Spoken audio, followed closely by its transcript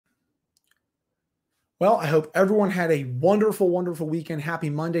Well, I hope everyone had a wonderful, wonderful weekend. Happy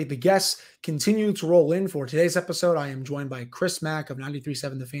Monday. The guests continue to roll in for today's episode. I am joined by Chris Mack of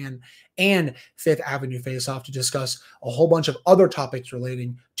 93.7 The Fan and Fifth Avenue Faceoff to discuss a whole bunch of other topics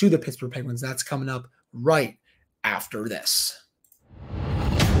relating to the Pittsburgh Penguins. That's coming up right after this.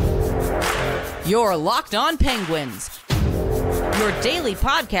 You're Locked On Penguins, your daily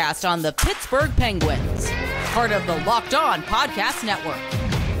podcast on the Pittsburgh Penguins, part of the Locked On Podcast Network.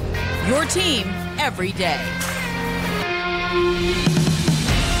 Your team every day.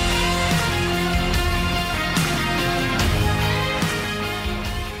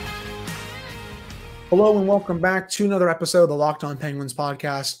 Hello and welcome back to another episode of the Locked On Penguins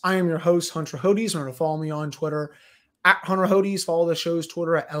podcast. I am your host, Hunter Hodes. Remember to follow me on Twitter at Hunter Hodes. Follow the show's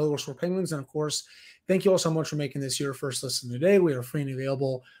Twitter at @Penguins. And of course, thank you all so much for making this your first listen today. We are free and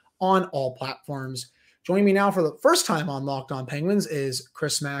available on all platforms. Joining me now for the first time on Locked On Penguins is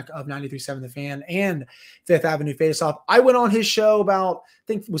Chris Mack of 93.7 The Fan and Fifth Avenue Faceoff. I went on his show about, I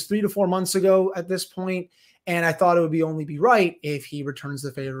think it was 3 to 4 months ago at this point, and I thought it would only be right if he returns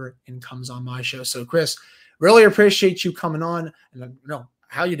the favor and comes on my show. So, Chris, really appreciate you coming on. And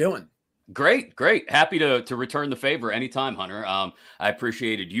how you doing? Great. Happy to return the favor anytime, Hunter. I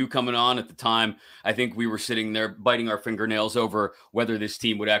appreciated you coming on at the time. I think we were sitting there biting our fingernails over whether this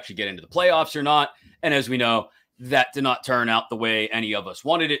team would actually get into the playoffs or not. And as we know, that did not turn out the way any of us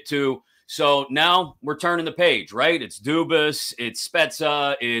wanted it to. So now we're turning the page, right? It's Dubas, it's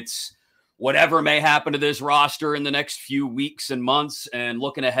Spezza, it's whatever may happen to this roster in the next few weeks and months, and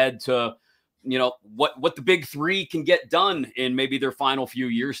looking ahead to what the big three can get done in maybe their final few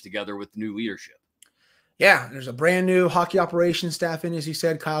years together with new leadership. Yeah, there's a brand new hockey operations staff in, as you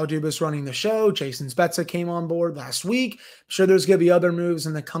said. Kyle Dubas running the show. Jason Spezza came on board last week. I'm sure there's going to be other moves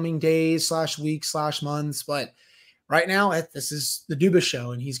in the coming days / weeks / months, but right now this is the Dubas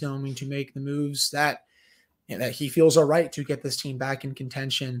show, and he's going to make the moves that he feels are right to get this team back in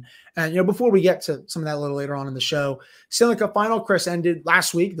contention. And, before we get to some of that a little later on in the show, Stanley Cup Final, Chris, ended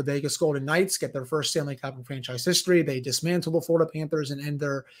last week. The Vegas Golden Knights get their first Stanley Cup in franchise history. They dismantled the Florida Panthers and end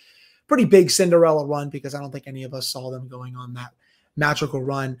their pretty big Cinderella run, because I don't think any of us saw them going on that magical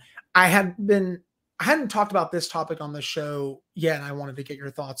run. I hadn't talked about this topic on the show yet, and I wanted to get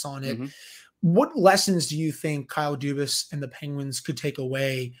your thoughts on it. Mm-hmm. What lessons do you think Kyle Dubas and the Penguins could take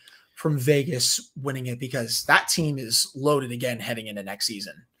away from Vegas winning it? Because that team is loaded again heading into next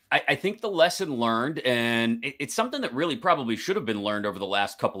season. I think the lesson learned, and it's something that really probably should have been learned over the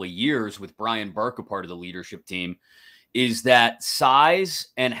last couple of years with Brian Burke a part of the leadership team, is that size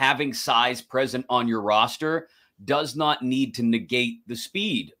and having size present on your roster does not need to negate the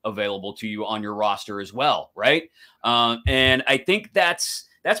speed available to you on your roster as well, right? And I think that's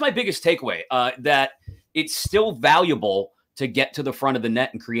my biggest takeaway, that it's still valuable to get to the front of the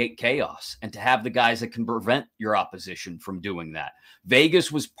net and create chaos, and to have the guys that can prevent your opposition from doing that.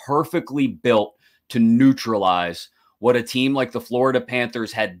 Vegas was perfectly built to neutralize what a team like the Florida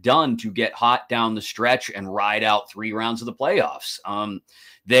Panthers had done to get hot down the stretch and ride out 3 rounds of the playoffs.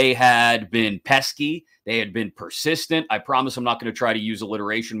 They had been pesky. They had been persistent. I promise I'm not going to try to use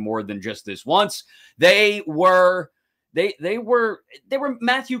alliteration more than just this once. They were Matthew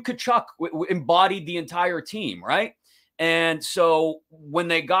Tkachuk embodied the entire team, right? And so when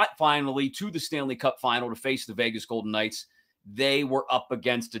they got finally to the Stanley Cup Final to face the Vegas Golden Knights, they were up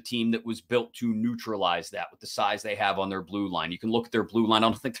against a team that was built to neutralize that with the size they have on their blue line. You can look at their blue line. I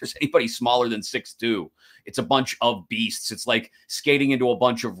don't think there's anybody smaller than 6'2". It's a bunch of beasts. It's like skating into a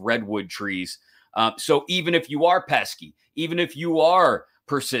bunch of redwood trees. So even if you are pesky, even if you are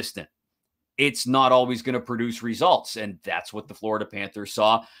persistent, it's not always going to produce results. And that's what the Florida Panthers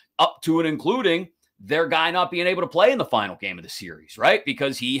saw, up to and including their guy not being able to play in the final game of the series, right?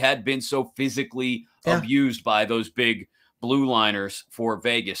 Because he had been so physically abused by those big blue liners for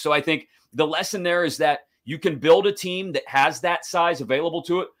Vegas. So I think the lesson there is that you can build a team that has that size available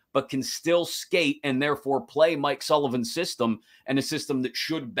to it, but can still skate and therefore play Mike Sullivan's system, and a system that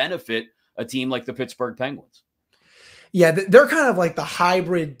should benefit a team like the Pittsburgh Penguins. Yeah, they're kind of like the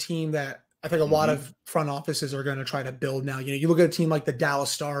hybrid team that I think a lot of front offices are going to try to build now. You look at a team like the Dallas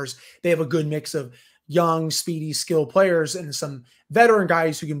Stars, they have a good mix of young, speedy, skilled players and some veteran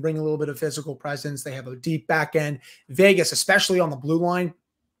guys who can bring a little bit of physical presence. They have a deep back end. Vegas, especially on the blue line,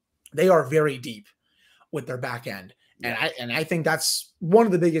 they are very deep with their back end. And I think that's one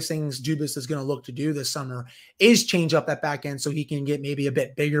of the biggest things Dubas is going to look to do this summer, is change up that back end so he can get maybe a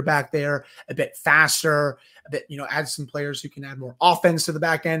bit bigger back there, a bit faster, a bit, add some players who can add more offense to the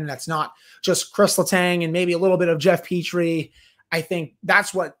back end. And that's not just Chris Letang and maybe a little bit of Jeff Petrie. I think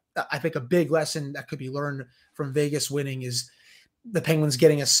that's what a big lesson that could be learned from Vegas winning is the Penguins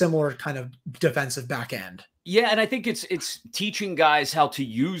getting a similar kind of defensive back end. Yeah, and I think it's teaching guys how to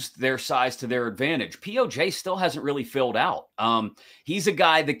use their size to their advantage. POJ still hasn't really filled out. He's a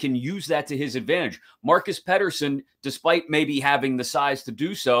guy that can use that to his advantage. Marcus Pettersson, despite maybe having the size to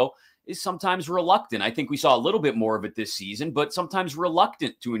do so, is sometimes reluctant. I think we saw a little bit more of it this season, but sometimes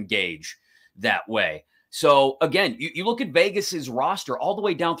reluctant to engage that way. So again, you look at Vegas's roster all the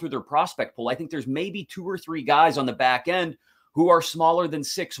way down through their prospect pool. I think there's maybe 2 or 3 guys on the back end who are smaller than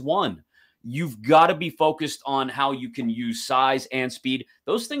 6'1". You've got to be focused on how you can use size and speed.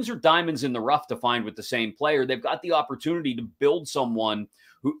 Those things are diamonds in the rough to find with the same player. They've got the opportunity to build someone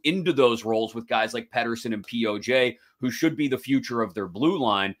who into those roles with guys like Pettersson and POJ, who should be the future of their blue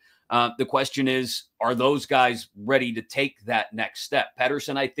line. The question is, are those guys ready to take that next step?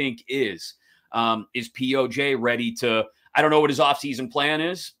 Pettersson, I think, is. Is POJ ready to, I don't know what his offseason plan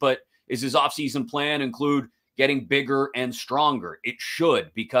is, but is his offseason plan include getting bigger and stronger? It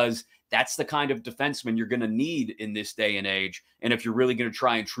should, because that's the kind of defenseman you're going to need in this day and age. And if you're really going to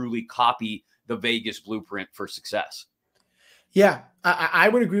try and truly copy the Vegas blueprint for success. Yeah, I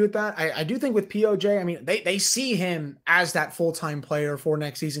would agree with that. I do think with POJ, I mean, they see him as that full-time player for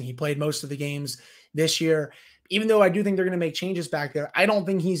next season. He played most of the games this year. Even though I do think they're going to make changes back there, I don't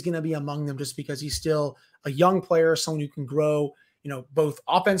think he's going to be among them just because he's still a young player, someone who can grow, both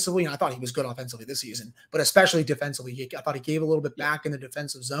offensively, and I thought he was good offensively this season, but especially defensively. I thought he gave a little bit back in the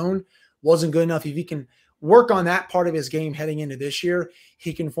defensive zone. Wasn't good enough. If he can work on that part of his game heading into this year,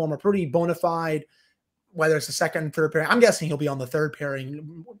 he can form a pretty bona fide, whether it's the second and third pairing. I'm guessing he'll be on the third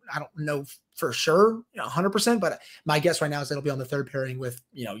pairing. I don't know for sure, 100%, but my guess right now is that he'll be on the third pairing with,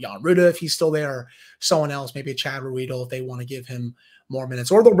 Jan Ruda if he's still there, or someone else, maybe a Chad Ruedel if they want to give him more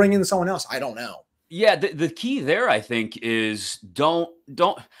minutes, or they'll bring in someone else. I don't know. Yeah, the key there, I think, is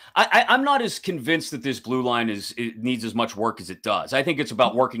I'm not as convinced that this blue line needs as much work as it does. I think it's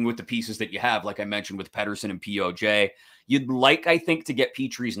about working with the pieces that you have, like I mentioned with Pettersson and POJ. You'd like, I think, to get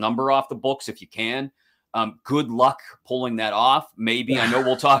Petrie's number off the books if you can. Good luck pulling that off. Maybe I know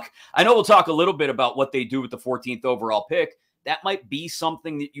we'll talk a little bit about what they do with the 14th overall pick. That might be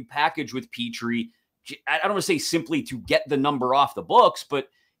something that you package with Petrie. I don't want to say simply to get the number off the books, but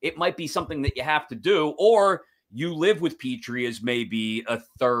it might be something that you have to do, or you live with Petrie as maybe a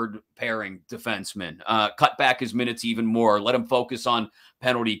third pairing defenseman, cut back his minutes even more, let him focus on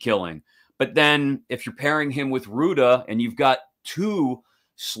penalty killing. But then if you're pairing him with Ruda and you've got 2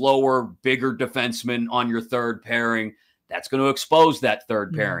 slower, bigger defensemen on your third pairing, that's going to expose that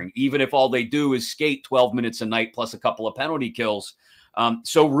third pairing, even if all they do is skate 12 minutes a night plus a couple of penalty kills.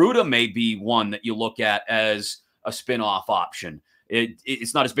 So Ruda may be one that you look at as a spin-off option.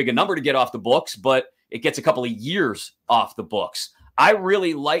 It's not as big a number to get off the books, but it gets a couple of years off the books. I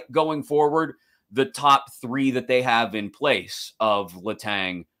really like going forward the top 3 that they have in place of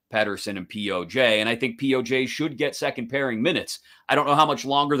Letang, Pettersson, and POJ. And I think POJ should get second pairing minutes. I don't know how much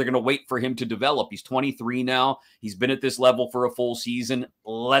longer they're going to wait for him to develop. He's 23 now. He's been at this level for a full season.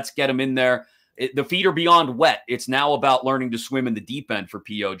 Let's get him in there. The feet are beyond wet. It's now about learning to swim in the deep end for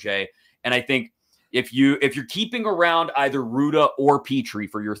POJ. And I think if you're keeping around either Ruda or Petrie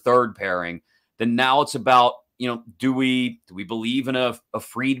for your third pairing, then now it's about, do we believe in a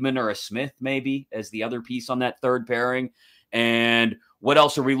Friedman or a Smith maybe as the other piece on that third pairing? And what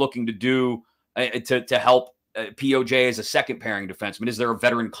else are we looking to do to help POJ as a second pairing defenseman? Is there a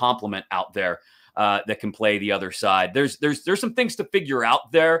veteran complement out there that can play the other side? There's some things to figure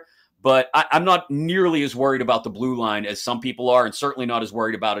out there, but I'm not nearly as worried about the blue line as some people are, and certainly not as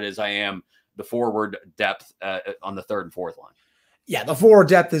worried about it as I am the forward depth on the third and fourth line. Yeah, the forward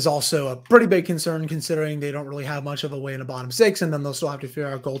depth is also a pretty big concern considering they don't really have much of a way in the bottom 6, and then they'll still have to figure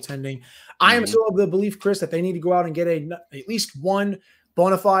out goaltending. I am still of the belief, Chris, that they need to go out and get at least one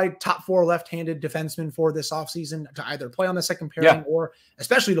bona fide top 4 left-handed defenseman for this offseason to either play on the second pairing or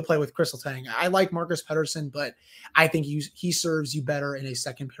especially to play with Chris Letang. I like Marcus Pettersson, but I think he serves you better in a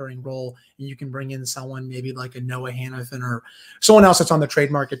second pairing role, and you can bring in someone maybe like a Noah Hannafin or someone else that's on the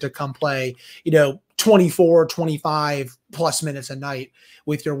trade market to come play, 24, 25 plus minutes a night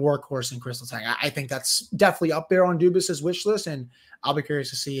with your workhorse in Chris Letang. I think that's definitely up there on Dubas's wish list, and I'll be curious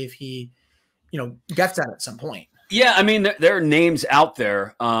to see if he, gets that at some point. Yeah, I mean, there are names out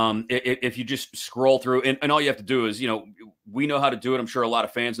there. If you just scroll through, and all you have to do is, we know how to do it. I'm sure a lot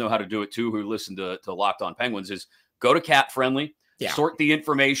of fans know how to do it too, who listen to Locked On Penguins, is go to Cap Friendly, sort the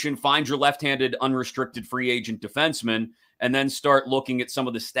information, find your left-handed unrestricted free agent defenseman, and then start looking at some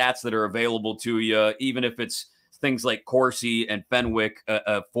of the stats that are available to you, even if it's things like Corsi and Fenwick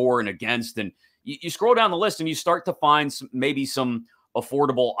for and against. And you scroll down the list and you start to find maybe some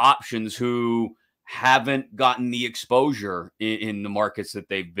affordable options who haven't gotten the exposure in the markets that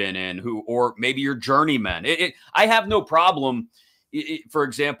they've been in, or maybe your journeymen. I have no problem, for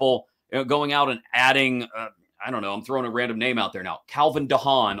example, going out and adding, I don't know, I'm throwing a random name out there now, Calvin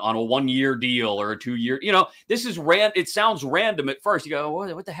DeHaan on a 1-year deal or a 2-year, this is it sounds random at first. You go,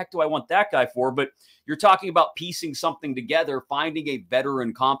 what the heck do I want that guy for? But you're talking about piecing something together, finding a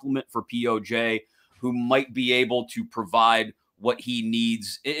veteran complement for POJ who might be able to provide what he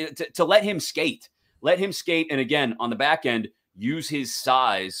needs to let him skate. Let him skate. And again, on the back end, use his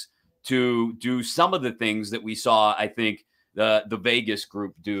size to do some of the things that we saw, I think, the Vegas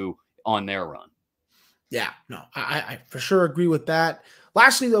group do on their run. Yeah, no, I for sure agree with that.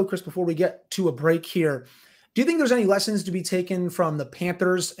 Lastly, though, Chris, before we get to a break here, do you think there's any lessons to be taken from the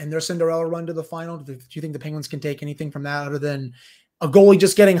Panthers and their Cinderella run to the final? Do you think the Penguins can take anything from that other than a goalie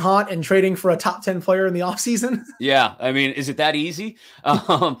just getting hot and trading for a top 10 player in the offseason? Yeah. I mean, is it that easy?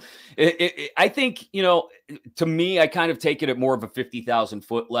 I think, to me, I kind of take it at more of a 50,000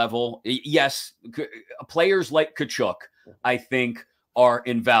 foot level. Yes. Players like Tkachuk, I think, are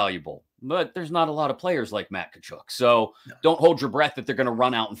invaluable, but there's not a lot of players like Matt Tkachuk. So don't hold your breath that they're going to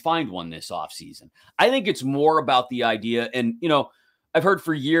run out and find one this offseason. I think it's more about the idea. And, I've heard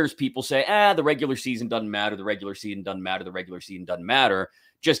for years people say, the regular season doesn't matter. The regular season doesn't matter. The regular season doesn't matter.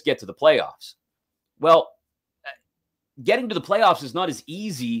 Just get to the playoffs. Well, getting to the playoffs is not as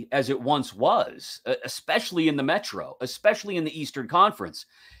easy as it once was, especially in the Metro, especially in the Eastern Conference.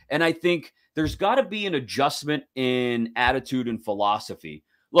 And I think there's got to be an adjustment in attitude and philosophy.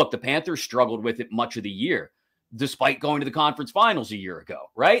 Look, the Panthers struggled with it much of the year, despite going to the conference finals a year ago,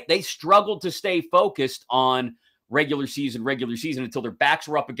 right? They struggled to stay focused on regular season until their backs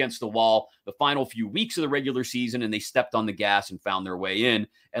were up against the wall the final few weeks of the regular season, and they stepped on the gas and found their way in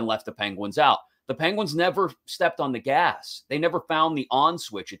and left the Penguins out. The Penguins never stepped on the gas. They never found the on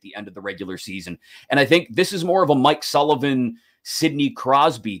switch at the end of the regular season. And I think this is more of a Mike Sullivan, Sidney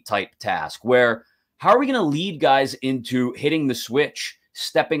Crosby type task, where how are we going to lead guys into hitting the switch,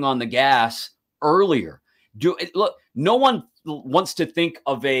 stepping on the gas earlier? Look, no one wants to think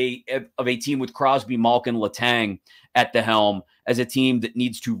of a team with Crosby, Malkin, Letang at the helm as a team that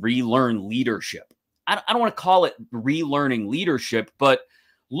needs to relearn leadership. I don't want to call it relearning leadership, but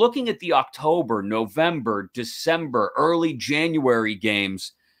looking at the October, November, December, early January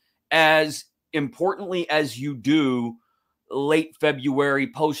games as importantly as you do late February,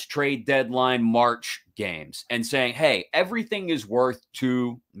 post-trade deadline, March games, and saying, hey, everything is worth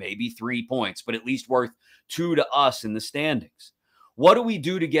 2, maybe 3 points, but at least worth 2 to us in the standings. What do we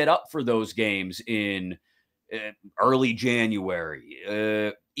do to get up for those games in early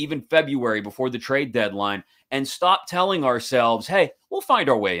January, even February before the trade deadline, and stop telling ourselves, hey, we'll find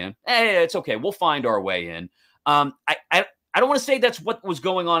our way in. Hey, it's okay. We'll find our way in. I don't want to say that's what was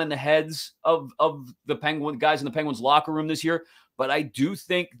going on in the heads of the Penguin guys in the Penguins locker room this year, but I do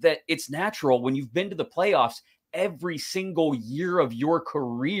think that it's natural when you've been to the playoffs every single year of your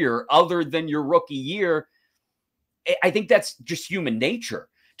career other than your rookie year. I think that's just human nature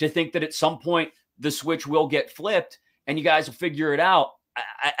to think that at some point the switch will get flipped and you guys will figure it out.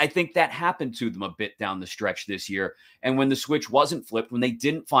 I think that happened to them a bit down the stretch this year. And when the switch wasn't flipped, when they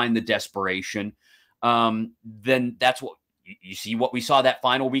didn't find the desperation, then that's what you see, what we saw that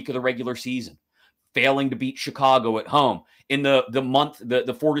final week of the regular season, failing to beat Chicago at home in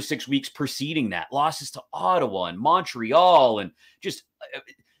the 4 to 6 weeks preceding that, losses to Ottawa and Montreal, and just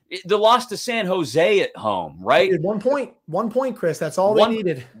the loss to San Jose at home, right? 1 point, Chris. That's all they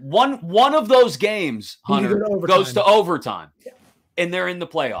needed. One of those games, Hunter, goes to overtime, and they're in the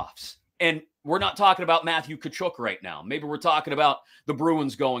playoffs. And we're not talking about Matthew Tkachuk right now. Maybe we're talking about the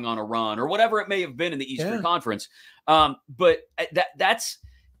Bruins going on a run or whatever it may have been in the Eastern Conference. But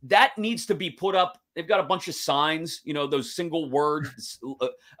that needs to be put up. They've got a bunch of signs, those single words,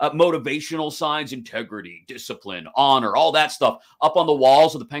 motivational signs, integrity, discipline, honor, all that stuff up on the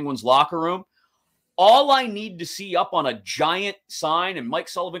walls of the Penguins locker room. All I need to see up on a giant sign, and Mike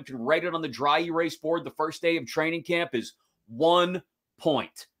Sullivan can write it on the dry erase board the first day of training camp, is 1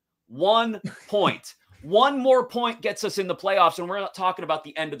 point. 1 point. One more point gets us in the playoffs, and we're not talking about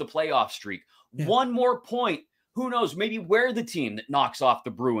the end of the playoff streak. One more point. Who knows? Maybe we're the team that knocks off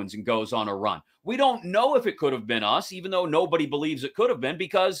the Bruins and goes on a run. We don't know if it could have been us, even though nobody believes it could have been,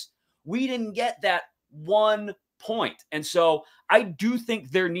 because we didn't get that 1 point. And so I do think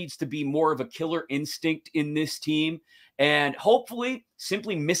there needs to be more of a killer instinct in this team. And hopefully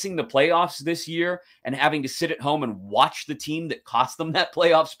simply missing the playoffs this year and having to sit at home and watch the team that cost them that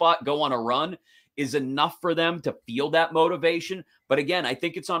playoff spot go on a run is enough for them to feel that motivation. But again, I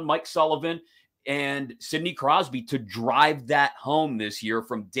think it's on Mike Sullivan and Sidney Crosby to drive that home this year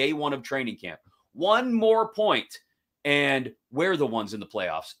from day one of training camp. one more point, and we're the ones in the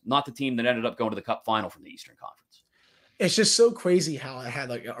playoffs, not the team that ended up going to the Cup final from the Eastern Conference. It's just so crazy how it had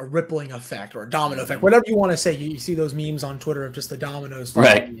like a rippling effect or a domino effect, whatever you want to say. You see those memes on Twitter of just the dominoes.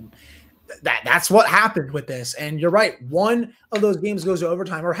 Right. That's what happened with this. And you're right. One of those games goes to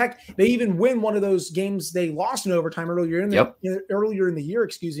overtime, or heck, they even win one of those games they lost in overtime earlier in the year,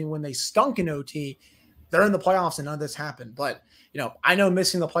 when they stunk in OT. They're in the playoffs and none of this happened. But, I know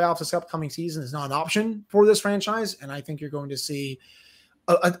missing the playoffs this upcoming season is not an option for this franchise. And I think you're going to see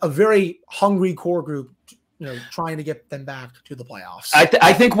a very hungry core group trying to get them back to the playoffs.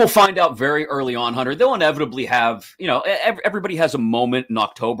 I think we'll find out very early on, Hunter. They'll inevitably have, everybody has a moment in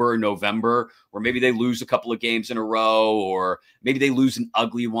October or November where maybe they lose a couple of games in a row, or maybe they lose an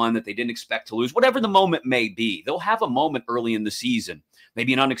ugly one that they didn't expect to lose. Whatever the moment may be, they'll have a moment early in the season,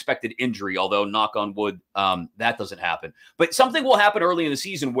 maybe an unexpected injury, although knock on wood, that doesn't happen. But something will happen early in the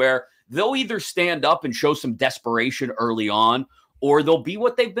season where they'll either stand up and show some desperation early on, or they'll be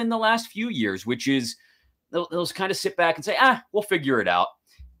what they've been the last few years, which is, they'll just kind of sit back and say, we'll figure it out.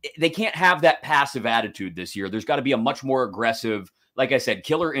 They can't have that passive attitude this year. There's got to be a much more aggressive, like I said,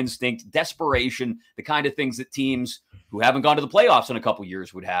 killer instinct, desperation, the kind of things that teams who haven't gone to the playoffs in a couple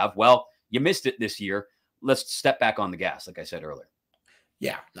years would have. Well, you missed it this year. Let's step back on the gas, like I said earlier.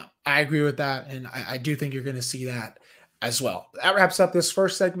 Yeah, no, I agree with that. And I do think you're going to see that as well. That wraps up this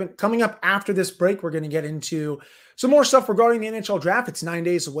first segment. Coming up after this break, we're going to get into some more stuff regarding the NHL draft. It's 9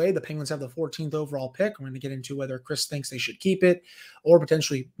 days away. The Penguins have the 14th overall pick. We're going to get into whether Chris thinks they should keep it or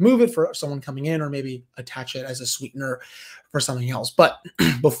potentially move it for someone coming in, or maybe attach it as a sweetener for something else. But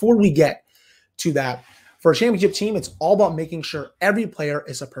before we get to that, for a championship team, it's all about making sure every player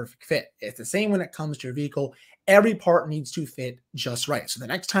is a perfect fit. It's the same when it comes to your vehicle. Every part needs to fit just right. So the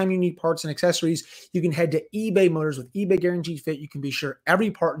next time you need parts and accessories, you can head to eBay Motors. With eBay Guaranteed Fit, you can be sure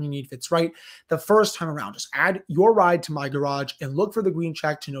every part you need fits right the first time around. Just add your ride to My Garage and look for the green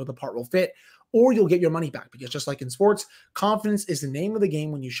check to know the part will fit, or you'll get your money back. Because just like in sports, confidence is the name of the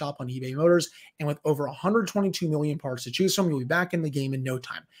game when you shop on eBay Motors. And with over 122 million parts to choose from, you'll be back in the game in no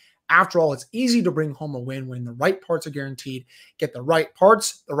time. After all, it's easy to bring home a win when the right parts are guaranteed. Get the right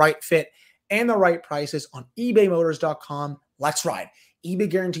parts, the right fit, and the right prices on ebaymotors.com. Let's ride. eBay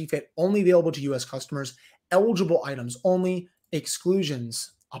Guaranteed Fit, only available to U.S. customers. Eligible items only.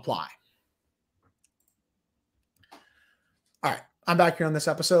 Exclusions apply. All right, I'm back here on this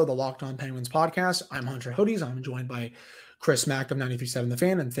episode of the Locked On Penguins podcast. I'm Hunter Hodes. I'm joined by Chris Mack of 93.7 The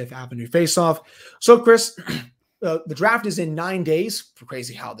Fan and Fifth Avenue Faceoff. So, Chris, the draft is in 9 days.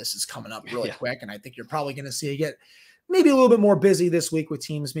 Crazy how this is coming up really quick, and I think you're probably going to see it get maybe a little bit more busy this week with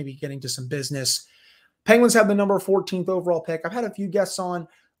teams maybe getting to some business. Penguins have the number 14th overall pick. I've had a few guests on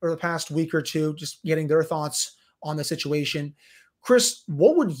over the past week or two, just getting their thoughts on the situation. Chris,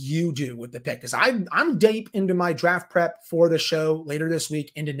 what would you do with the pick? Because I'm deep into my draft prep for the show later this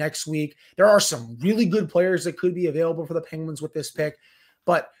week into next week. There are some really good players that could be available for the Penguins with this pick.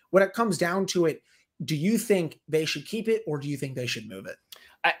 But when it comes down to it, do you think they should keep it, or do you think they should move it?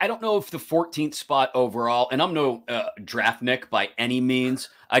 I don't know if the 14th spot overall, and I'm no draft Nick by any means.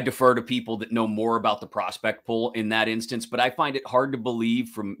 I defer to people that know more about the prospect pool in that instance, but I find it hard to believe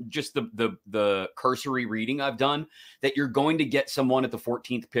from just the cursory reading I've done that you're going to get someone at the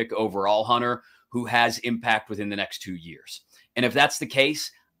 14th pick overall, Hunter, who has impact within the next 2 years. And if that's the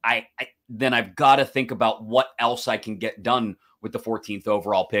case, then I've got to think about what else I can get done with the 14th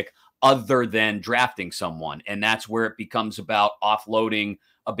overall pick other than drafting someone. And that's where it becomes about offloading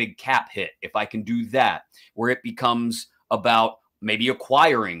a big cap hit. If I can do that, where it becomes about maybe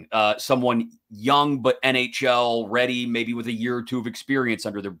acquiring someone young but NHL ready, maybe with a year or two of experience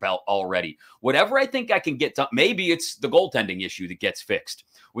under their belt already. Whatever I think I can get done, maybe it's the goaltending issue that gets fixed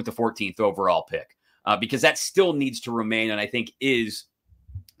with the 14th overall pick, because that still needs to remain, and I think is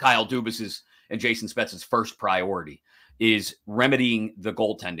Kyle Dubas's and Jason Spezza's first priority, is remedying the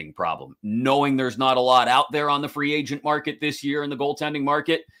goaltending problem. Knowing there's not a lot out there on the free agent market this year in the goaltending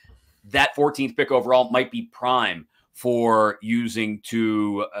market, that 14th pick overall might be prime for using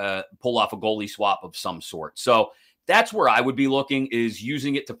to pull off a goalie swap of some sort. So that's where I would be looking, is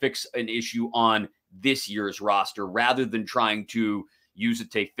using it to fix an issue on this year's roster rather than trying to use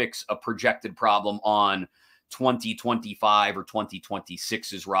it to fix a projected problem on 2025 or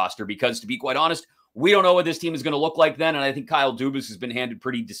 2026's roster. Because to be quite honest, we don't know what this team is going to look like then. And I think Kyle Dubas has been handed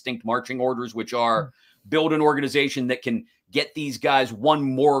pretty distinct marching orders, which are build an organization that can get these guys one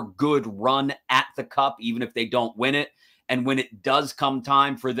more good run at the Cup, even if they don't win it. And when it does come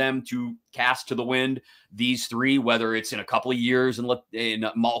time for them to cast to the wind, these three, whether it's in a couple of years in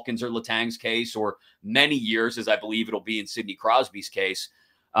Malkin's or Letang's case, or many years, as I believe it'll be in Sidney Crosby's case,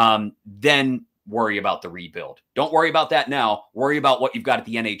 then worry about the rebuild. Don't worry about that now. Worry about what you've got at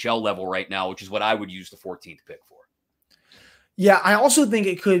the NHL level right now, which is what I would use the 14th pick for. Yeah, I also think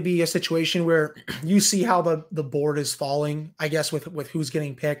it could be a situation where you see how the board is falling, I guess, with who's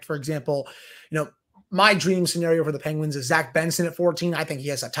getting picked. For example, my dream scenario for the Penguins is Zach Benson at 14. I think he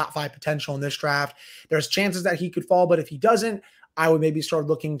has a top 5 potential in this draft. There's chances that he could fall, but if he doesn't, I would maybe start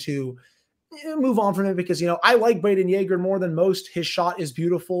looking to move on from him because, I like Braden Yeager more than most. His shot is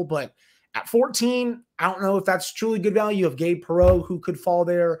beautiful, but at 14, I don't know if that's truly good value. You have Gabe Perreault, who could fall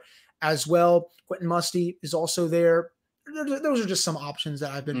there as well. Quentin Musty is also there. Those are just some options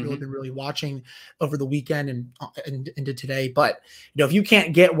that I've been really watching over the weekend and into today. But, if you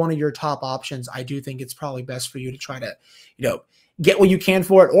can't get one of your top options, I do think it's probably best for you to try to, get what you can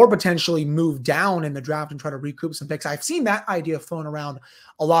for it or potentially move down in the draft and try to recoup some picks. I've seen that idea thrown around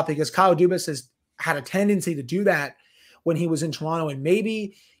a lot because Kyle Dubas has had a tendency to do that when he was in Toronto. And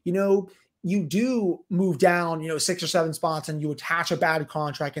maybe, you do move down, 6 or 7 spots and you attach a bad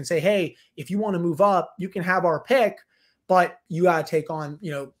contract and say, hey, if you want to move up, you can have our pick, but you got to take on,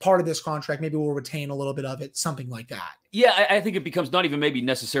 part of this contract. Maybe we'll retain a little bit of it, something like that. Yeah, I think it becomes not even maybe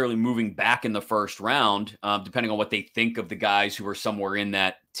necessarily moving back in the first round, depending on what they think of the guys who are somewhere in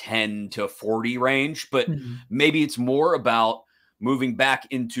that 10 to 40 range. But maybe it's more about moving back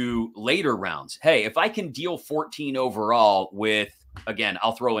into later rounds. Hey, if I can deal 14 overall with, again,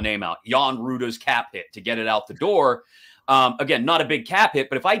 I'll throw a name out, Jan Ruda's cap hit to get it out the door. Again, not a big cap hit,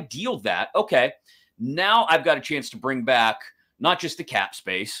 but if I deal that, okay, now I've got a chance to bring back not just the cap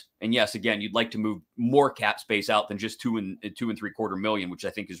space. And yes, again, you'd like to move more cap space out than just $2 3/4 million, which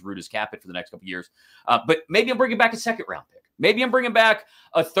I think is Ruda's cap hit for the next couple of years. But maybe I'm bringing back a 2nd round pick. Maybe I'm bringing back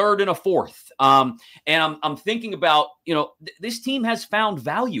a 3rd and a 4th. And I'm thinking about, this team has found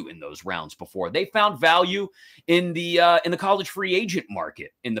value in those rounds before. They found value in the college free agent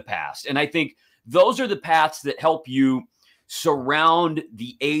market in the past. And I think those are the paths that help you surround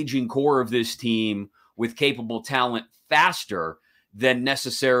the aging core of this team with capable talent faster than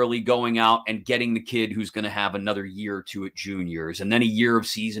necessarily going out and getting the kid who's going to have another year or 2 at juniors and then a year of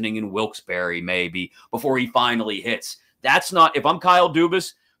seasoning in Wilkes-Barre maybe before he finally hits. That's not, if I'm Kyle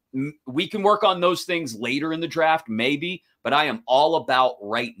Dubas, we can work on those things later in the draft, maybe, but I am all about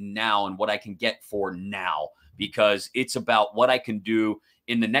right now and what I can get for now, because it's about what I can do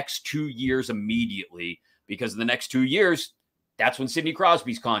in the next 2 years immediately, because in the next 2 years, that's when Sidney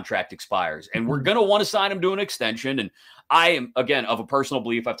Crosby's contract expires. And we're going to want to sign him to an extension. And I am, again, of a personal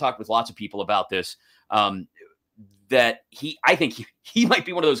belief, I've talked with lots of people about this, that I think he might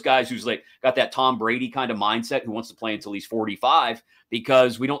be one of those guys who's like got that Tom Brady kind of mindset who wants to play until he's 45,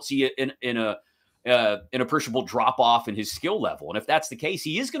 because we don't see it in an appreciable drop off in his skill level. And if that's the case,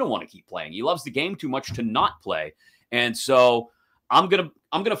 he is going to want to keep playing. He loves the game too much to not play. And so I'm going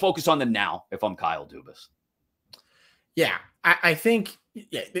to focus on the now if I'm Kyle Dubas. Yeah, I think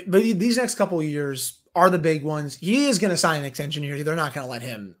these next couple of years are the big ones. He is going to sign an extension here. They're not going to let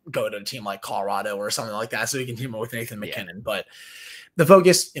him go to a team like Colorado or something like that so he can team up with Nathan McKinnon. Yeah. But the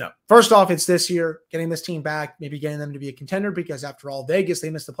focus, first off, it's this year, getting this team back, maybe getting them to be a contender, because after all, Vegas, they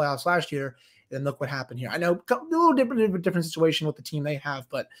missed the playoffs last year. And look what happened here. I know a little different situation with the team they have,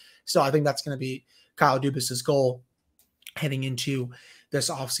 but still, I think that's going to be Kyle Dubas's goal heading into this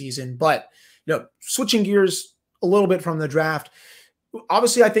offseason. But, switching gears a little bit from the draft.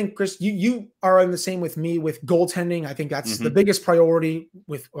 Obviously, I think, Chris, you are in the same with me with goaltending. I think that's the biggest priority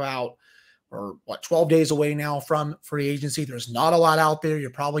with 12 days away now from free agency. There's not a lot out there. You're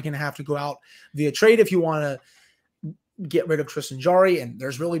probably going to have to go out via trade if you want to get rid of Tristan Jarry. And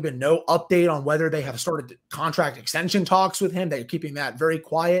there's really been no update on whether they have started contract extension talks with him. They're keeping that very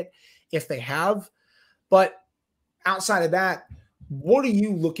quiet if they have. But outside of that, what are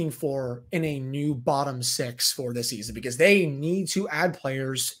you looking for in a new bottom 6 for this season? Because they need to add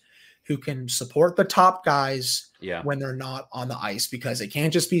players who can support the top guys when they're not on the ice, because it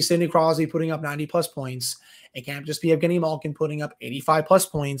can't just be Sidney Crosby putting up 90-plus points. It can't just be Evgeny Malkin putting up 85-plus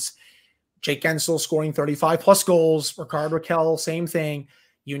points. Jake Gensel scoring 35-plus goals. Rickard Rakell, same thing.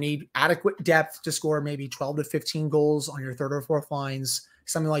 You need adequate depth to score maybe 12 to 15 goals on your 3rd or 4th lines,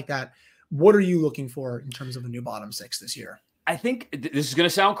 something like that. What are you looking for in terms of a new bottom 6 this year? I think this is going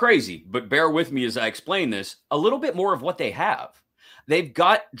to sound crazy, but bear with me as I explain this. A little bit more of what they have. They've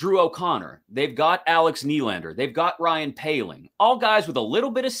got Drew O'Connor. They've got Alex Nylander. They've got Ryan Poehling. All guys with a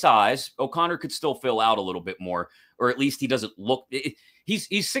little bit of size. O'Connor could still fill out a little bit more, or at least he doesn't look. He's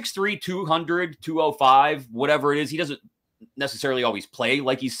 6'3", 200, 205, whatever it is. He doesn't necessarily always play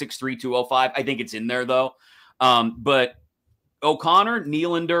like he's 6'3", 205. I think it's in there, though. But O'Connor,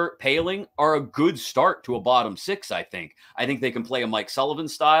 Nylander, Paling are a good start to a bottom six, I think. I think they can play a Mike Sullivan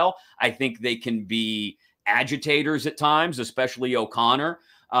style. I think they can be agitators at times, especially O'Connor.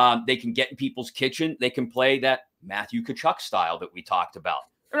 They can get in people's kitchen. They can play that Matthew Tkachuk style that we talked about.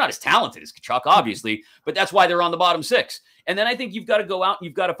 They're not as talented as Tkachuk, obviously, but that's why they're on the bottom six. And then I think you've got to go out and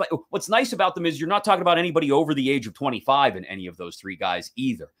you've got to play. What's nice about them is you're not talking about anybody over the age of 25 in any of those three guys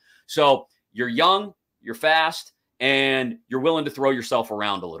either. So you're young, you're fast, and you're willing to throw yourself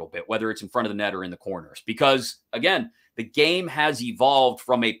around a little bit, whether it's in front of the net or in the corners. Because, again, the game has evolved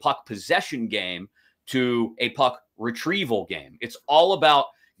from a puck possession game to a puck retrieval game. It's all about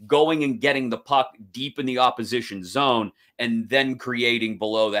going and getting the puck deep in the opposition zone and then creating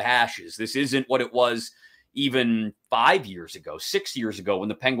below the hashes. This isn't what it was even 5 years ago, 6 years ago, when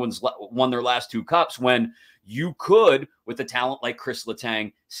the Penguins won their last two cups, when you could, with a talent like Chris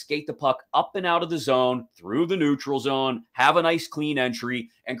Letang, skate the puck up and out of the zone, through the neutral zone, have a nice clean entry,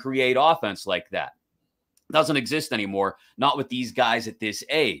 and create offense like that. It doesn't exist anymore, not with these guys at this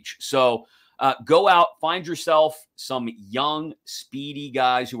age. So go out, find yourself some young, speedy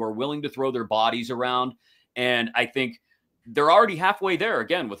guys who are willing to throw their bodies around. And I think they're already halfway there,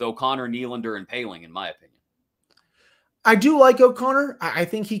 again, with O'Connor, Nylander, and Paling, in my opinion. I do like O'Connor. I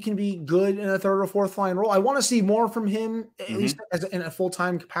think he can be good in a third or fourth line role. I want to see more from him, at least in a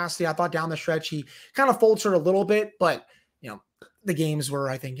full-time capacity. I thought down the stretch he kind of faltered a little bit, but the games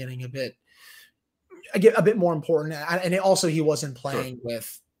were, I think, getting a bit more important. And he wasn't playing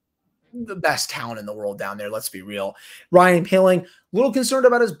with the best talent in the world down there. Let's be real. Ryan Paling, a little concerned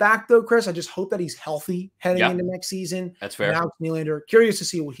about his back though, Chris. I just hope that he's healthy heading into next season. That's fair. Alex Nylander, curious to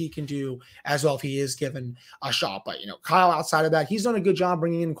see what he can do as well if he is given a shot. But Kyle, outside of that, he's done a good job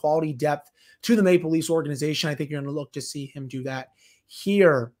bringing in quality depth to the Maple Leafs organization. I think you're going to look to see him do that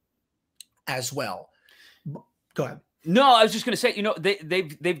here as well. Go ahead. No, I was just going to say,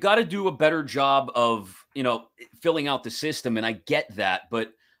 they've got to do a better job of filling out the system, and I get that,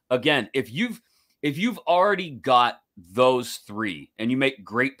 but again, if you've already got those three, and you make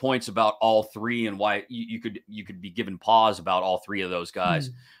great points about all three and why you could be given pause about all three of those guys,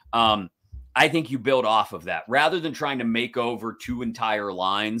 I think you build off of that rather than trying to make over two entire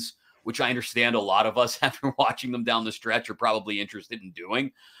lines, which I understand a lot of us after watching them down the stretch are probably interested in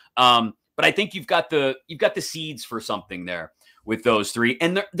doing. But I think you've got the seeds for something there with those three,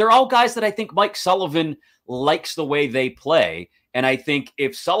 and they're all guys that I think Mike Sullivan likes the way they play. And I think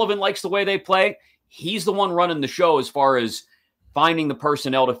if Sullivan likes the way they play, he's the one running the show as far as finding the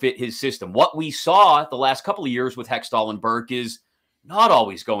personnel to fit his system. What we saw the last couple of years with Hextall and Burke is not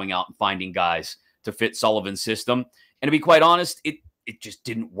always going out and finding guys to fit Sullivan's system. And to be quite honest, it just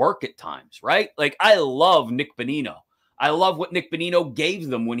didn't work at times, right? Like, I love Nick Bonino. I love what Nick Bonino gave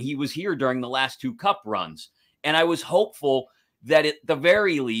them when he was here during the last two cup runs. And I was hopeful that at the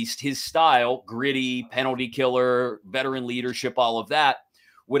very least, his style, gritty, penalty killer, veteran leadership, all of that,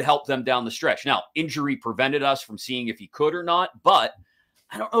 would help them down the stretch. Now, injury prevented us from seeing if he could or not, but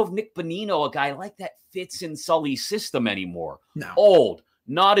I don't know if Nick Bonino, a guy like that, fits in Sully's system anymore. No. Old,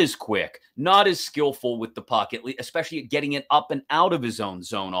 not as quick, not as skillful with the puck, especially at getting it up and out of his own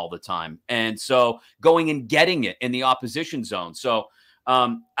zone all the time. And so going and getting it in the opposition zone. So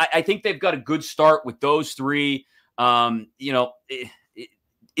I think they've got a good start with those three.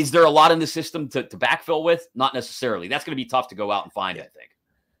 Is there a lot in the system to backfill with? Not necessarily. That's going to be tough to go out and find, I think.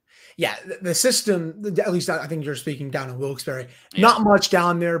 Yeah, the system, at least I think you're speaking down in Wilkes-Barre, not much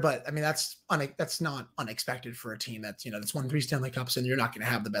down there, but I mean, that's not unexpected for a team that's won 3 Stanley Cups, and you're not going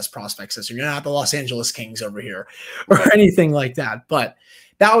to have the best prospect system. You're not the Los Angeles Kings over here or anything like that. But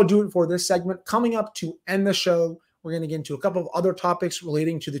that will do it for this segment. Coming up to end the show, we're going to get into a couple of other topics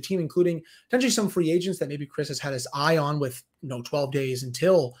relating to the team, including potentially some free agents that maybe Chris has had his eye on with 12 days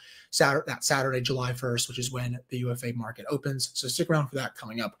until Saturday, July 1st, which is when the UFA market opens. So stick around for that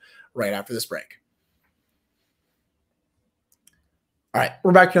coming up right after this break. All right,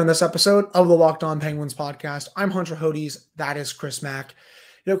 we're back here on this episode of the Locked On Penguins podcast. I'm Hunter Hodes. That is Chris Mack.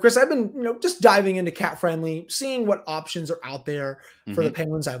 Chris, I've been, just diving into Cat Friendly, seeing what options are out there for the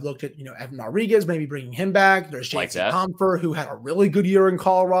Penguins. I've looked at, Evan Rodriguez, maybe bringing him back. There's Jason Comfer, who had a really good year in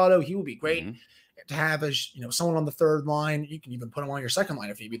Colorado. He would be great to have as, someone on the third line. You can even put him on your second line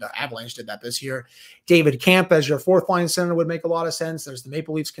if maybe the Avalanche did that this year. David Camp as your fourth line center would make a lot of sense. There's the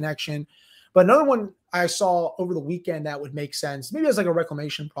Maple Leafs connection. But another one I saw over the weekend that would make sense, maybe as like a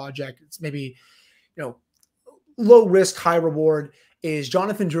reclamation project. It's maybe, low risk, high reward, is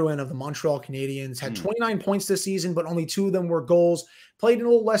Jonathan Drouin of the Montreal Canadiens. Had 29 points this season, but only 2 of them were goals. Played in a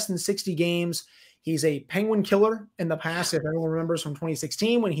little less than 60 games. He's a Penguin killer in the past, if everyone remembers, from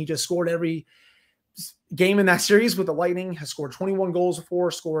 2016 when he just scored every game in that series with the Lightning, has scored 21 goals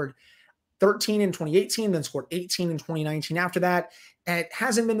before, scored 13 in 2018, then scored 18 in 2019 after that. And it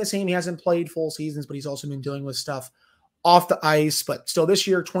hasn't been the same. He hasn't played full seasons, but he's also been dealing with stuff off the ice. But still, this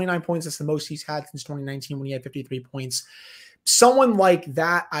year, 29 points. That's the most he's had since 2019 when he had 53 points. Someone like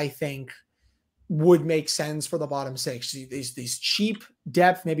that, I think, would make sense for the bottom six. These cheap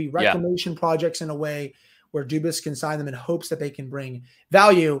depth, maybe reclamation projects in a way where Dubas can sign them in hopes that they can bring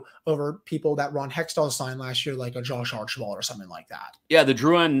value over people that Ron Hextall signed last year, like a Josh Archibald or something like that. Yeah, the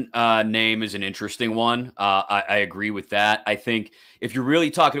Drouin name is an interesting one. I agree with that. I think if you're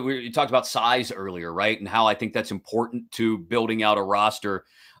really talking, you talked about size earlier, right? And how I think that's important to building out a roster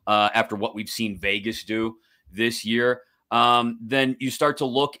after what we've seen Vegas do this year. Then you start to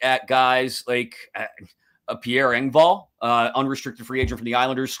look at guys like Pierre Engvall, unrestricted free agent from the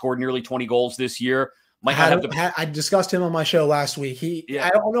Islanders, scored nearly 20 goals this year. I discussed him on my show last week. I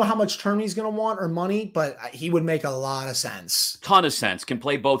don't know how much term he's going to want or money, but he would make a lot of sense. Ton of sense. Can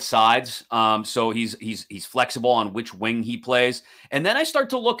play both sides. So he's flexible on which wing he plays. And then I start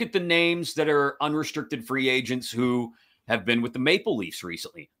to look at the names that are unrestricted free agents who have been with the Maple Leafs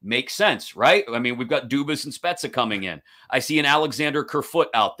recently. Makes sense, right? I mean, we've got Dubas and Spezza coming in. I see an Alexander Kerfoot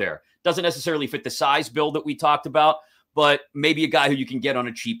out there. Doesn't necessarily fit the size build that we talked about, but maybe a guy who you can get on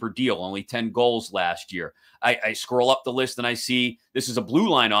a cheaper deal. Only 10 goals last year. I scroll up the list and I see this is a blue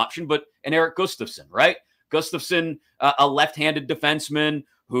line option, but an Eric Gustafsson, right? Gustafsson, a left-handed defenseman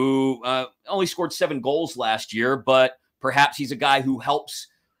who only scored 7 goals last year, but perhaps he's a guy who helps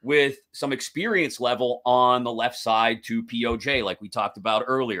with some experience level on the left side to POJ, like we talked about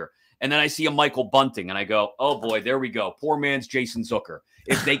earlier. And then I see a Michael Bunting, and I go, oh boy, there we go. Poor man's Jason Zucker.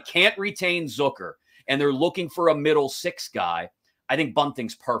 If they can't retain Zucker and they're looking for a middle six guy, I think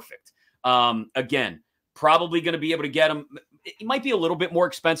Bunting's perfect. Again, probably going to be able to get him. It might be a little bit more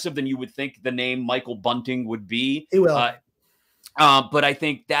expensive than you would think the name Michael Bunting would be. It will. But I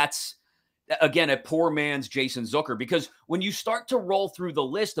think that's, again, a poor man's Jason Zucker, because when you start to roll through the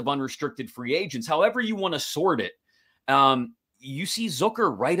list of unrestricted free agents, however you want to sort it, you see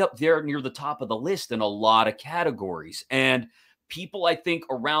Zucker right up there near the top of the list in a lot of categories. And people, I think,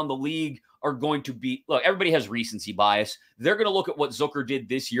 around the league are going to be, look, everybody has recency bias. They're going to look at what Zucker did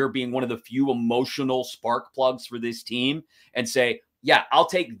this year, being one of the few emotional spark plugs for this team, and say, yeah, I'll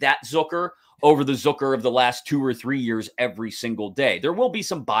take that Zucker over the Zucker of the last 2 or 3 years every single day. There will be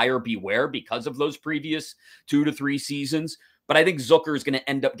some buyer beware because of those previous 2 to 3 seasons, but I think Zucker is going to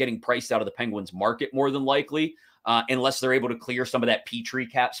end up getting priced out of the Penguins market more than likely, unless they're able to clear some of that Petrie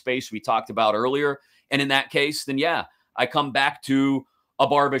cap space we talked about earlier. And in that case, then yeah, I come back to a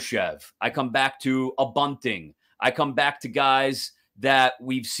Barbashev. I come back to a Bunting. I come back to guys that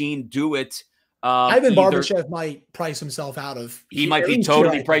we've seen do it. Ivan Barbashev might price himself out of. He might be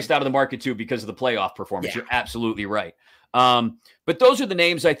totally priced out of the market too because of the playoff performance. Yeah. You're absolutely right. But those are the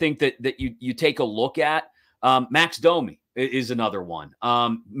names I think that you take a look at. Max Domi is another one.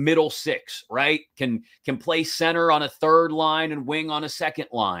 Middle six, right? Can play center on a third line and wing on a second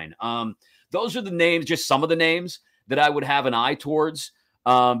line. Those are the names, just some of the names that I would have an eye towards,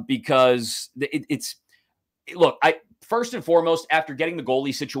 because look, first and foremost, after getting the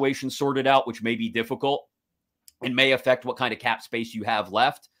goalie situation sorted out, which may be difficult and may affect what kind of cap space you have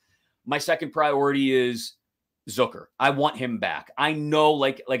left, my second priority is Zucker. I want him back. I know,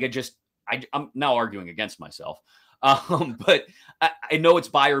 I'm now arguing against myself, but I know it's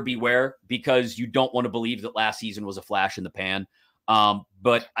buyer beware because you don't want to believe that last season was a flash in the pan.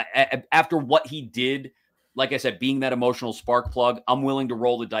 But after what he did, like I said, being that emotional spark plug, I'm willing to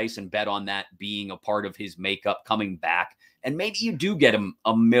roll the dice and bet on that being a part of his makeup coming back. And maybe you do get him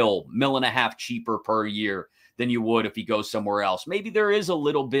a mill and a half cheaper per year than you would if he goes somewhere else. Maybe there is a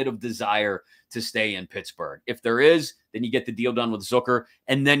little bit of desire to stay in Pittsburgh. If there is, then you get the deal done with Zucker,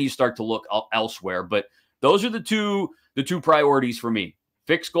 and then you start to look elsewhere. But those are the two priorities for me.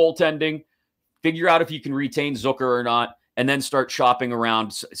 Fix goaltending, figure out if you can retain Zucker or not, and then start shopping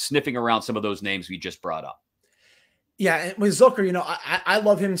around, sniffing around some of those names we just brought up. Yeah, with Zucker, I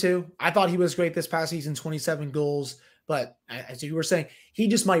love him too. I thought he was great this past season, 27 goals. But as you were saying, he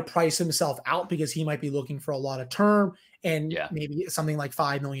just might price himself out because he might be looking for a lot of term, and maybe something like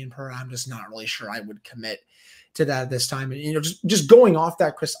 $5 million per. I'm just not really sure I would commit to that at this time. And just going off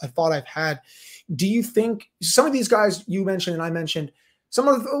that, Chris, I thought I've had. Do you think some of these guys you mentioned and I mentioned, some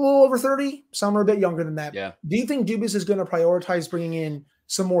are a little over 30, some are a bit younger than that? Yeah. Do you think Dubas is going to prioritize bringing in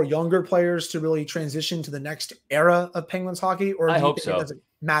some more younger players to really transition to the next era of Penguins hockey, or do you think it doesn't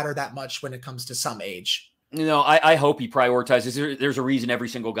matter that much when it comes to some age? I hope he prioritizes. There's a reason every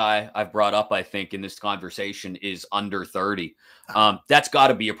single guy I've brought up, I think, in this conversation is under 30. That's got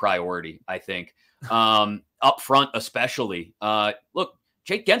to be a priority, I think. up front especially. Look,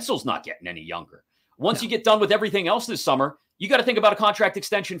 Jake Gensel's not getting any younger. Once you get done with everything else this summer, you got to think about a contract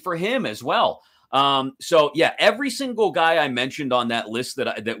extension for him as well. So yeah, every single guy I mentioned on that list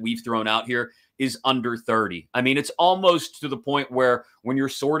that we've thrown out here is under 30. I mean, it's almost to the point where when you're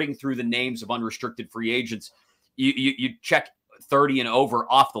sorting through the names of unrestricted free agents, you check 30 and over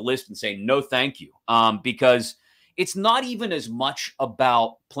off the list and say, no, thank you. Because it's not even as much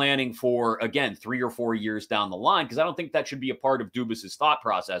about planning for, again, 3 or 4 years down the line, because I don't think that should be a part of Dubas's thought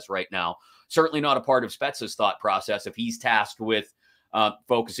process right now. Certainly not a part of Spezza's thought process if he's tasked with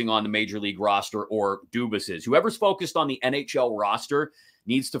focusing on the major league roster, or Dubas's. Whoever's focused on the NHL roster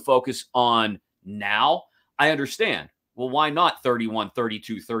needs to focus on now. I understand. Well, why not 31,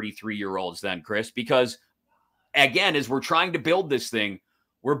 32, 33-year-olds then, Chris? Because, again, as we're trying to build this thing,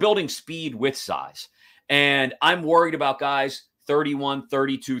 we're building speed with size. And I'm worried about guys 31,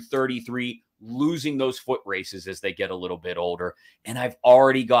 32, 33 losing those foot races as they get a little bit older. And I've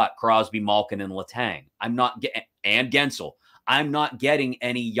already got Crosby, Malkin, and Letang. And Gensel. I'm not getting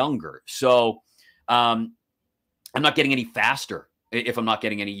any younger. So I'm not getting any faster if I'm not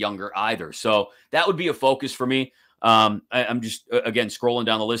getting any younger either. So that would be a focus for me. I'm just, again, scrolling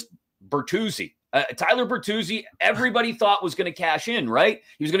down the list. Bertuzzi. Tyler Bertuzzi, everybody thought was going to cash in, right?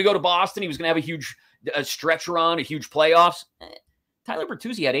 He was going to go to Boston. He was going to have a huge stretch run, a huge playoffs. Tyler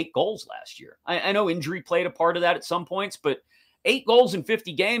Bertuzzi had 8 goals last year. I know injury played a part of that at some points, but 8 goals in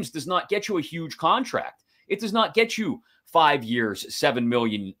 50 games does not get you a huge contract. It does not get you 5 years, $7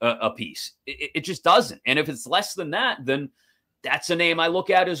 million a piece. It just doesn't. And if it's less than that, then that's a name I look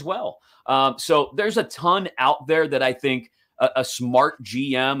at as well. So there's a ton out there that I think a smart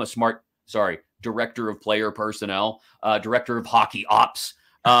GM, director of player personnel, director of hockey ops,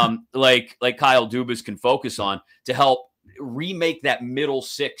 like Kyle Dubas can focus on to help remake that middle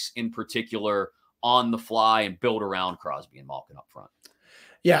six in particular on the fly and build around Crosby and Malkin up front.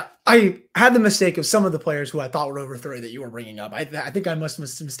 Yeah, I had the mistake of some of the players who I thought were over 30 that you were bringing up. I think I must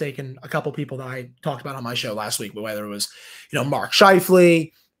have mistaken a couple people that I talked about on my show last week, but whether it was, Mark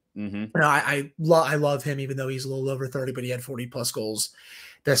Scheifele. I love him, even though he's a little over 30, but he had 40 plus goals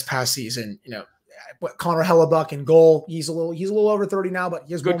this past season. Connor Hellebuck in goal. He's a little over 30 now, but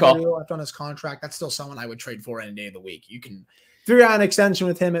he has one more year left on his contract. That's still someone I would trade for any day of the week. You can figure out an extension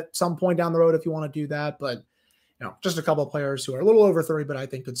with him at some point down the road if you want to do that, but just a couple of players who are a little over 30, but I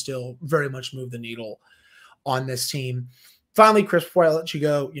think could still very much move the needle on this team. Finally, Chris, before I let you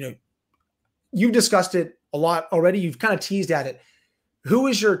go, you've discussed it a lot already. You've kind of teased at it. Who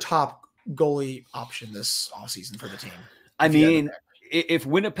is your top goalie option this offseason for the team? I mean, if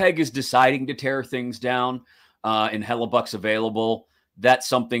Winnipeg is deciding to tear things down and Hellebuck's available, that's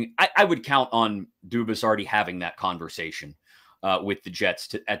something I would count on Dubas already having that conversation with the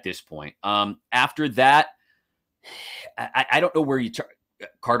Jets at this point. After that, I don't know where you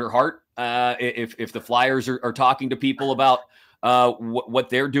Carter Hart. If the Flyers are talking to people about what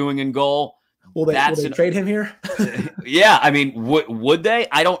they're doing in goal, will they trade him here? Yeah, I mean, would they?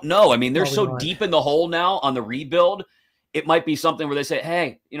 I don't know. I mean, they're Probably so not. deep in the hole now on the rebuild. It might be something where they say,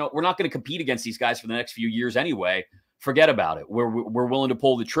 hey, we're not going to compete against these guys for the next few years anyway. Forget about it. We're willing to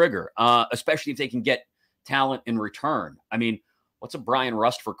pull the trigger, especially if they can get talent in return. I mean, what's a Brian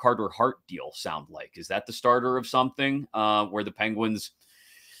Rust for Carter Hart deal sound like? Is that the starter of something where the Penguins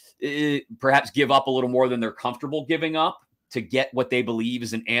perhaps give up a little more than they're comfortable giving up to get what they believe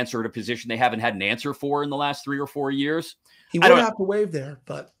is an answer at a position they haven't had an answer for in the last 3 or 4 years? He would have to waive there,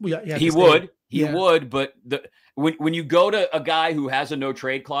 but he would. But when you go to a guy who has a no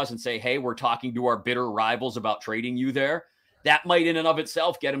trade clause and say, hey, we're talking to our bitter rivals about trading you there, that might in and of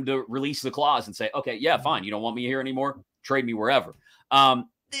itself get him to release the clause and say, okay, yeah, fine. You don't want me here anymore? Trade me wherever. I'm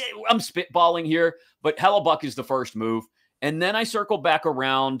spitballing here, but Hellebuck is the first move. And then I circle back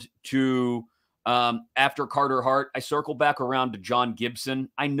around to after Carter Hart, I circle back around to John Gibson.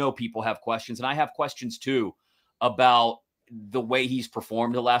 I know people have questions, and I have questions too about the way he's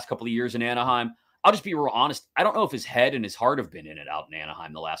performed the last couple of years in Anaheim. I'll just be real honest. I don't know if his head and his heart have been in it out in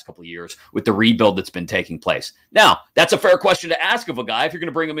Anaheim the last couple of years with the rebuild that's been taking place. Now, that's a fair question to ask of a guy. If you're going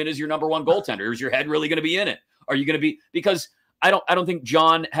to bring him in as your number one goaltender, is your head really going to be in it? Are you going to be, because I don't think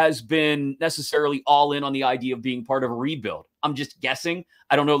John has been necessarily all in on the idea of being part of a rebuild. I'm just guessing.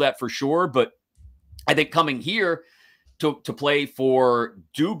 I don't know that for sure, but I think coming here to play for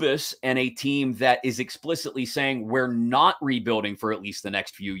Dubas and a team that is explicitly saying we're not rebuilding for at least the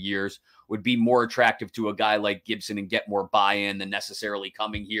next few years would be more attractive to a guy like Gibson and get more buy-in than necessarily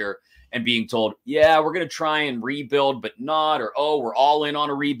coming here and being told, yeah, we're going to try and rebuild, but not, or, oh, we're all in on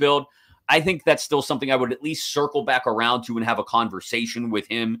a rebuild. I think that's still something I would at least circle back around to and have a conversation with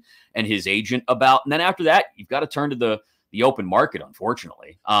him and his agent about. And then after that, you've got to turn to the open market,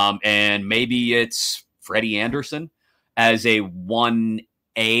 unfortunately. And maybe it's Freddie Anderson as a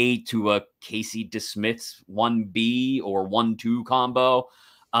 1A to a Casey DeSmith's 1B or 1-2 combo.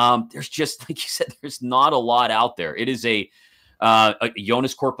 There's just, like you said, there's not a lot out there. It is a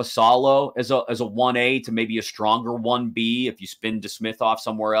Jonas Korpisalo as a 1A to maybe a stronger 1B if you spin DeSmith off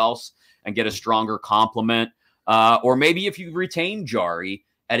somewhere else and get a stronger complement. Or maybe if you retain Jari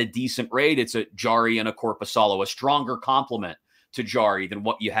at a decent rate, it's a Jari and a Korpisalo, a stronger complement to Jari than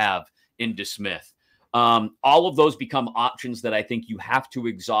what you have in DeSmith. All of those become options that I think you have to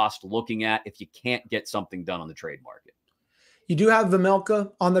exhaust looking at if you can't get something done on the trade market. You do have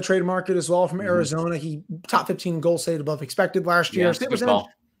Vejmelka on the trade market as well from Arizona. He top 15 goal saved above expected last year.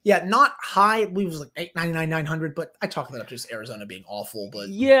 Yeah, not high. We was like 899, 900, but I talk about just Arizona being awful. But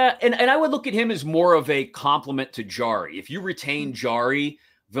yeah, and I would look at him as more of a complement to Jari. If you retain Jari,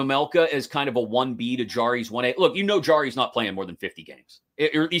 Vejmelka is kind of a 1B to Jari's 1A. Look, Jari's not playing more than 50 games,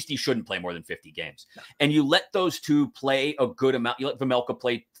 or at least he shouldn't play more than 50 games. No. And you let those two play a good amount. You let Vejmelka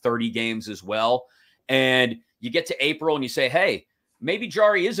play 30 games as well. And you get to April and you say, hey, maybe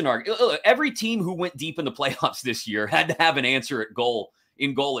Jari is an argument. Every team who went deep in the playoffs this year had to have an answer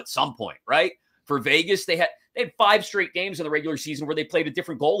in goal at some point, right? For Vegas, they had 5 straight games in the regular season where they played a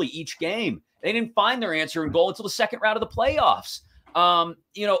different goalie each game. They didn't find their answer in goal until the second round of the playoffs.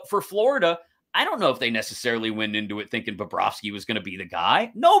 For Florida, I don't know if they necessarily went into it thinking Bobrovsky was going to be the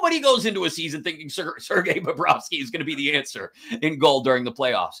guy. Nobody goes into a season thinking Sergei Bobrovsky is going to be the answer in goal during the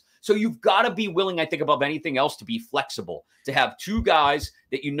playoffs. So you've got to be willing, I think, above anything else, to be flexible, to have 2 guys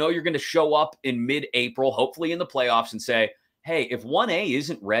that you know you're going to show up in mid-April, hopefully in the playoffs, and say, hey, if 1A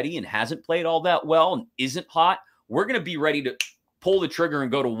isn't ready and hasn't played all that well and isn't hot, we're going to be ready to pull the trigger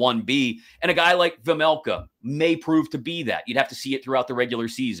and go to 1B. And a guy like Vejmelka may prove to be that. You'd have to see it throughout the regular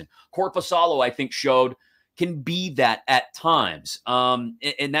season. Korpisalo, I think, showed can be that at times. And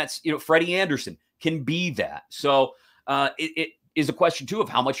that's, Freddie Anderson can be that. So it is a question, too, of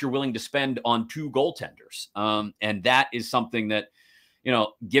how much you're willing to spend on 2 goaltenders. And that is something that,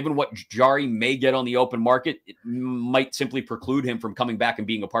 given what Jari may get on the open market, it might simply preclude him from coming back and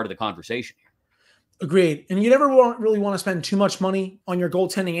being a part of the conversation here. Agreed. And you never really want to spend too much money on your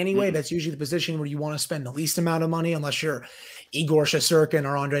goaltending anyway. Mm-hmm. That's usually the position where you want to spend the least amount of money, unless you're Igor Shesterkin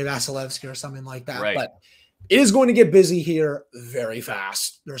or Andrei Vasilevsky or something like that. Right. But it is going to get busy here very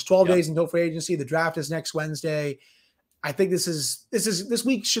fast. There's 12 days until free agency. The draft is next Wednesday. I think this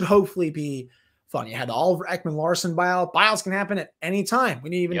week should hopefully be fun. You had the Oliver Ekman-Larsson buyout. Buyouts can happen at any time. We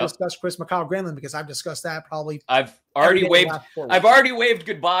didn't even discuss Chris McCall-Granlund because I've discussed that probably. I've already waved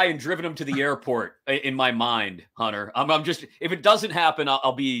goodbye and driven him to the airport in my mind, Hunter. I'm just, if it doesn't happen,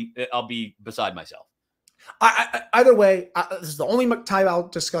 I'll be beside myself. Either way, this is the only time I'll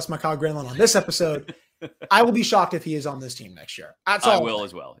discuss McCall-Granlund on this episode. I will be shocked if he is on this team next year. That's all. I will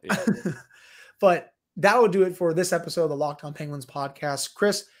as well. Yeah. But that will do it for this episode of the Locked On Penguins podcast.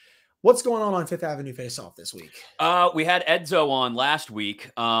 Chris, what's going on Fifth Avenue Faceoff this week? We had Edzo on last week,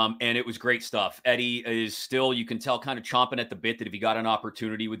 and it was great stuff. Eddie is still, you can tell, kind of chomping at the bit that if he got an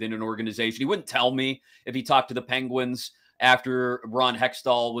opportunity within an organization, he wouldn't tell me if he talked to the Penguins after Ron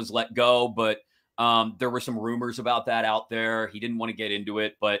Hextall was let go, but there were some rumors about that out there. He didn't want to get into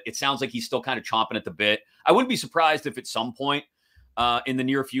it, but it sounds like he's still kind of chomping at the bit. I wouldn't be surprised if at some point in the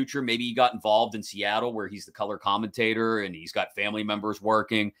near future, maybe he got involved in Seattle where he's the color commentator and he's got family members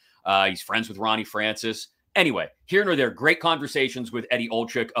working. He's friends with Ronnie Francis. Anyway, here nor there, great conversations with Eddie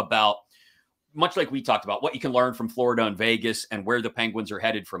Olczyk about, much like we talked about, what you can learn from Florida and Vegas and where the Penguins are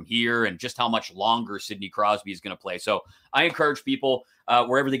headed from here and just how much longer Sidney Crosby is going to play. So I encourage people,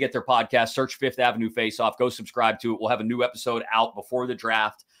 wherever they get their podcast, search Fifth Avenue Faceoff, go subscribe to it. We'll have a new episode out before the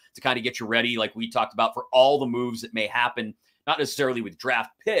draft to kind of get you ready, like we talked about, for all the moves that may happen, not necessarily with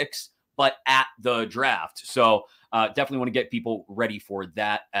draft picks, but at the draft. So definitely want to get people ready for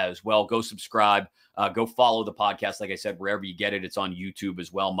that as well. Go subscribe, go follow the podcast. Like I said, wherever you get it, it's on YouTube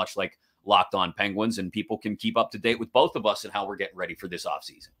as well, much like Locked On Penguins, and people can keep up to date with both of us and how we're getting ready for this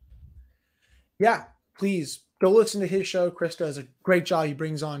offseason. Yeah, please go listen to his show. Chris does a great job. He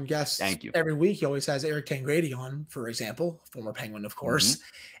brings on guests every week. He always has Eric Tangradi on, for example, former Penguin, of course,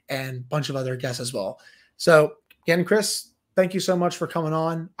 and a bunch of other guests as well. So again, Chris, thank you so much for coming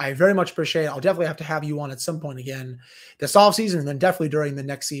on. I very much appreciate it. I'll definitely have to have you on at some point again this offseason, and then definitely during the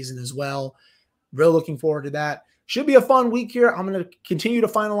next season as well. Really looking forward to that. should be a fun week here. I'm going to continue to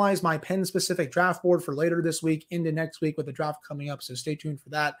finalize my Penn specific draft board for later this week into next week with the draft coming up. So stay tuned for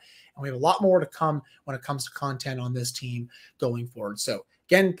that. And we have a lot more to come when it comes to content on this team going forward. So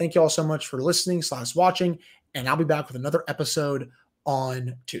again, thank you all so much for listening / watching. And I'll be back with another episode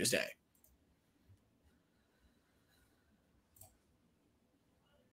on Tuesday.